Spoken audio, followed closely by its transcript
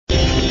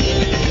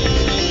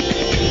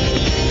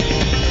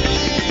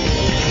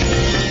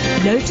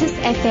Lotus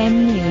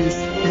FM News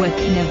with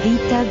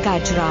Navita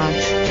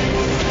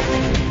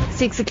Gajraj.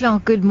 6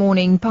 o'clock, good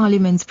morning.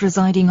 Parliament's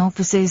presiding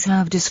officers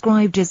have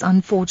described as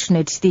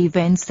unfortunate the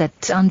events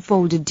that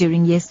unfolded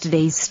during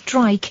yesterday's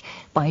strike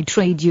by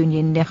trade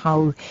union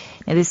Nehau.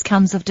 Now, this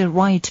comes after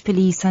riot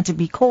police had to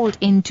be called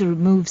in to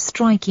remove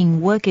striking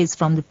workers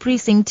from the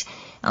precinct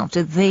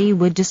after they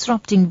were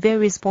disrupting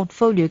various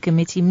portfolio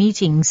committee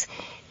meetings.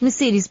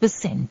 Mercedes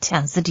Besant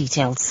has the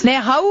details.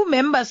 Nehau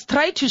members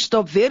tried to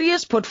stop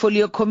various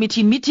portfolio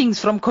committee meetings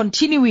from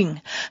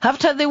continuing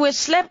after they were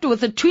slapped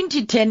with a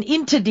 2010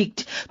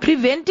 interdict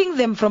preventing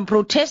them from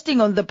protesting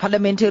on the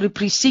parliamentary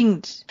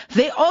precinct.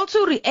 They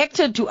also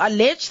reacted to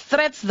alleged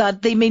threats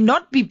that they may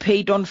not be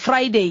paid on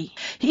Friday.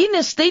 In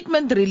a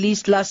statement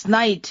released last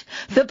night,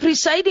 the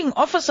presiding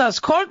officers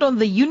called on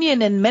the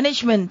union and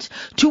management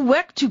to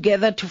work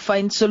together to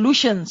find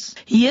solutions.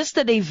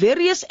 Yesterday,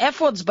 various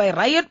efforts by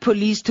riot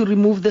police to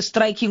remove the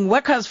striking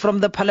workers from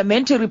the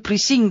parliamentary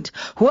precinct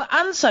were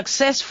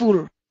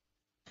unsuccessful.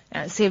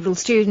 Several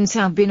students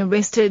have been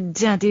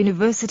arrested at the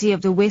University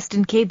of the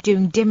Western Cape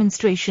during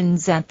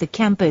demonstrations at the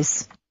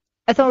campus.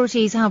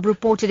 Authorities have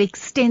reported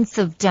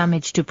extensive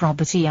damage to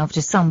property after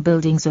some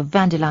buildings were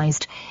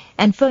vandalized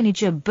and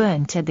furniture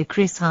burnt at the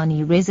Chris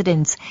Hani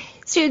residence.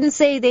 Students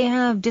say they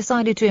have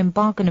decided to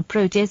embark on a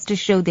protest to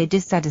show their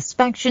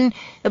dissatisfaction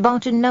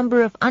about a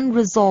number of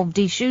unresolved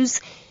issues.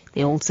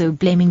 They're also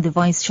blaming the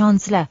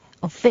Vice-Chancellor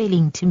of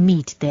failing to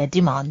meet their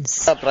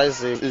demands. The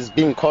price is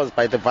being caused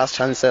by the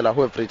Vice-Chancellor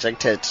who have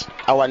rejected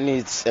our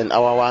needs and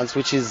our wants,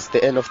 which is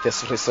the end of the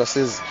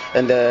resources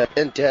and the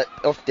end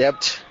of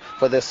debt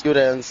for the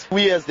students.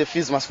 We as the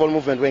Fees Must Fall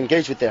movement were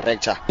engaged with the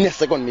rector in a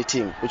second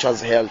meeting which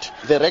was held.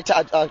 The rector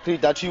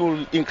agreed that he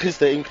will increase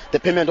the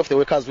payment of the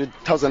workers with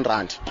 1,000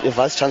 rand. The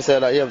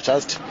Vice-Chancellor have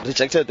just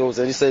rejected those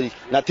and he said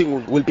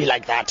nothing will be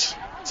like that.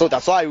 So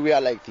that's why we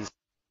are like this.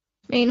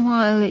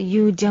 Meanwhile,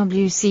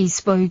 UWC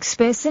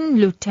spokesperson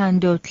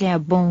Lutando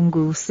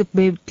Tlhabongo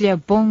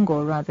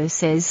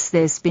says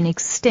there's been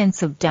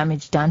extensive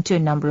damage done to a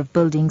number of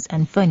buildings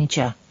and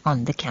furniture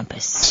on the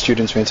campus.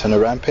 Students went on a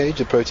rampage,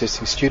 the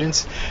protesting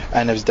students,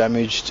 and has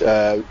damaged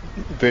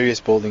various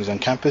buildings on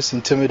campus,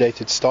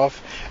 intimidated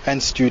staff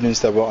and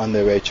students that were on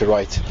their way to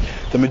write.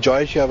 The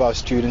majority of our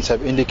students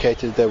have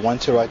indicated they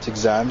want to write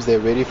exams, they're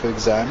ready for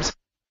exams.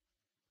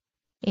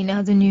 In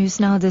other news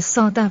now, the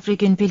South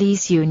African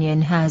Police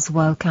Union has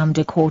welcomed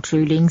a court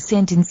ruling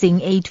sentencing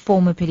 8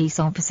 former police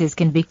officers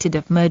convicted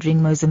of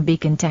murdering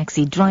Mozambican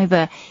taxi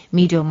driver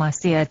Mido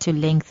Masia to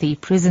lengthy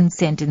prison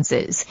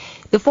sentences.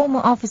 The former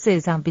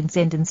officers have been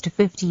sentenced to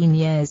 15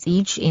 years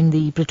each in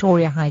the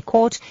Pretoria High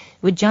Court,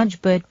 with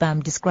Judge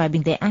Bertbam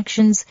describing their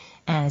actions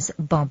as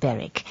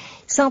barbaric.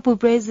 SAPU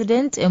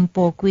President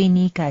Mpokwe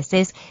Nika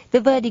says the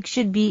verdict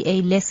should be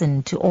a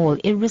lesson to all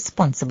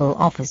irresponsible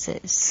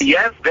officers.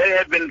 Yes, they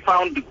have been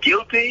found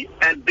guilty,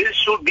 and this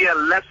should be a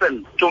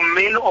lesson to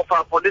many of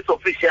our police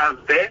officials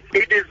there.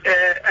 It is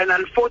an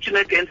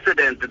unfortunate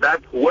incident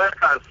that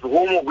workers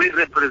whom we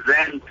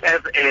represent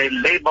as a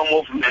labor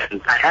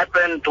movement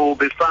happen to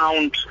be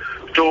found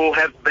to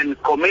have been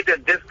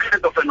committed this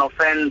kind of an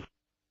offense.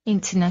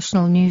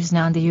 International news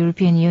now. The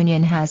European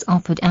Union has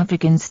offered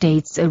African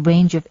states a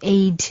range of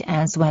aid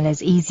as well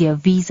as easier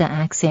visa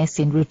access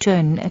in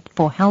return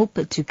for help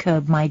to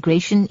curb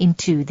migration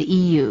into the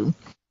EU.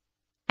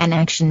 An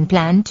action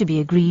plan to be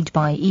agreed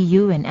by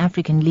EU and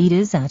African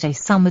leaders at a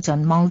summit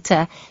on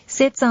Malta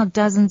sets out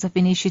dozens of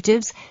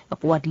initiatives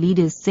of what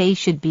leaders say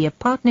should be a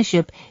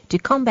partnership to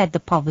combat the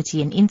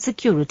poverty and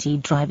insecurity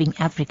driving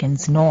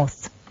Africans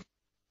north.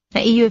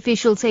 Now, EU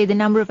officials say the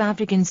number of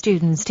African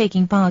students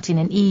taking part in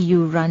an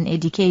EU-run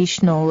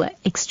educational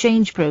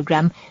exchange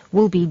program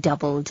will be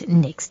doubled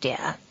next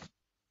year.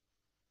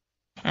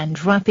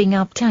 And wrapping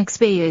up,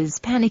 taxpayers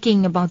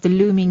panicking about the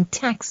looming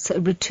tax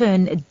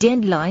return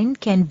deadline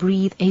can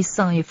breathe a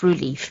sigh of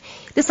relief.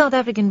 The South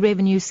African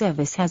Revenue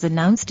Service has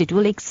announced it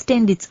will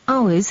extend its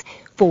hours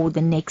for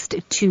the next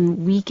 2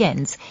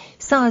 weekends.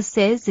 SARS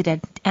says it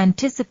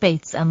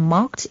anticipates a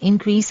marked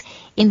increase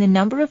in the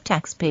number of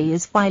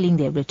taxpayers filing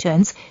their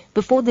returns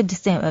before the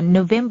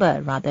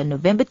November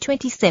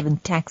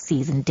 27th tax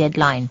season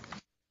deadline.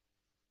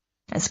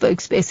 A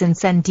spokesperson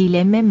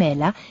Sandile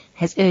Memela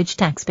has urged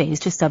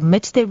taxpayers to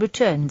submit their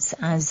returns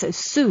as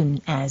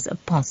soon as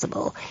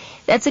possible.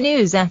 That's the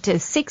news at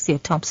 6, your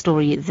top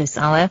story this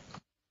hour.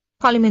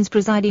 Parliament's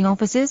presiding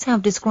officers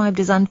have described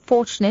as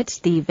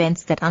unfortunate the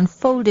events that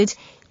unfolded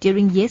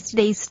during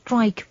yesterday's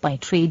strike by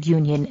trade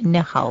union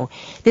Nehau.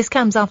 This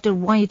comes after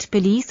riot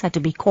police had to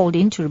be called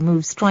in to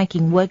remove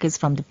striking workers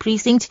from the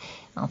precinct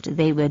after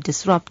they were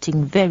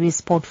disrupting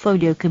various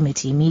portfolio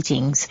committee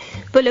meetings.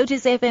 For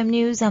Lotus FM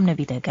News, I'm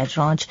Navita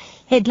Gajraj.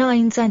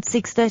 Headlines at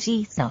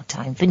 6:30. It's now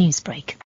time for Newsbreak.